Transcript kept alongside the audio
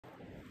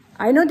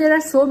I know there are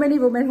so many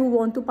women who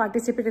want to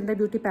participate in the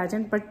beauty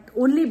pageant, but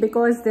only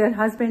because their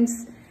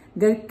husbands,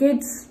 their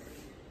kids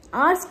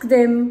ask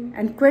them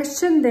and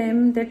question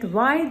them that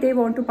why they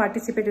want to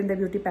participate in the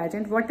beauty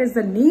pageant, what is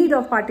the need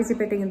of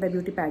participating in the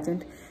beauty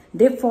pageant.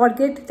 They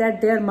forget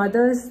that their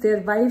mothers, their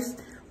wives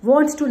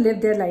wants to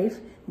live their life.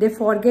 They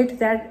forget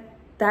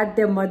that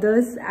their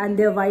mothers and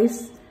their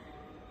wives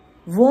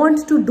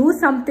want to do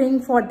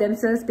something for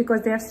themselves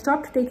because they have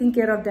stopped taking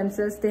care of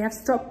themselves. They have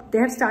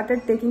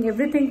started taking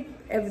everything,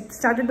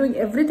 started doing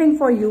everything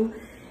for you.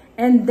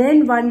 And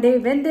then one day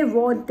when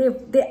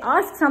they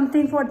ask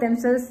something for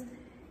themselves,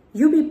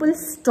 you people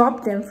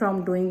stop them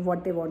from doing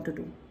what they want to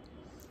do.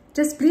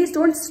 Just please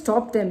don't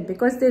stop them,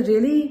 because they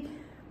really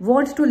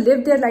want to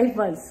live their life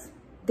once.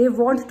 They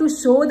want to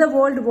show the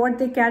world what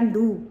they can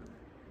do.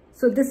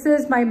 So this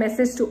is my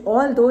message to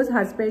all those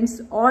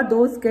husbands or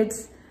those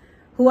kids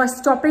who are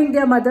stopping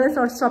their mothers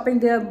or stopping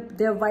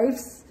their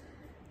wives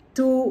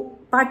to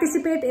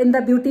participate in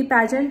the beauty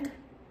pageant.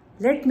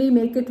 Let me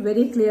make it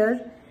very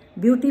clear.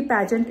 Beauty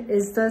pageant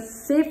is the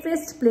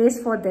safest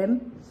place for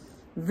them,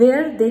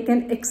 where they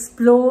can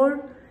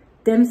explore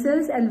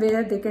themselves and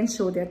where they can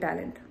show their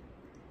talent.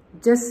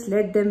 Just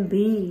let them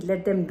be,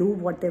 let them do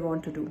what they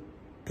want to do.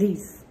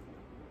 Please.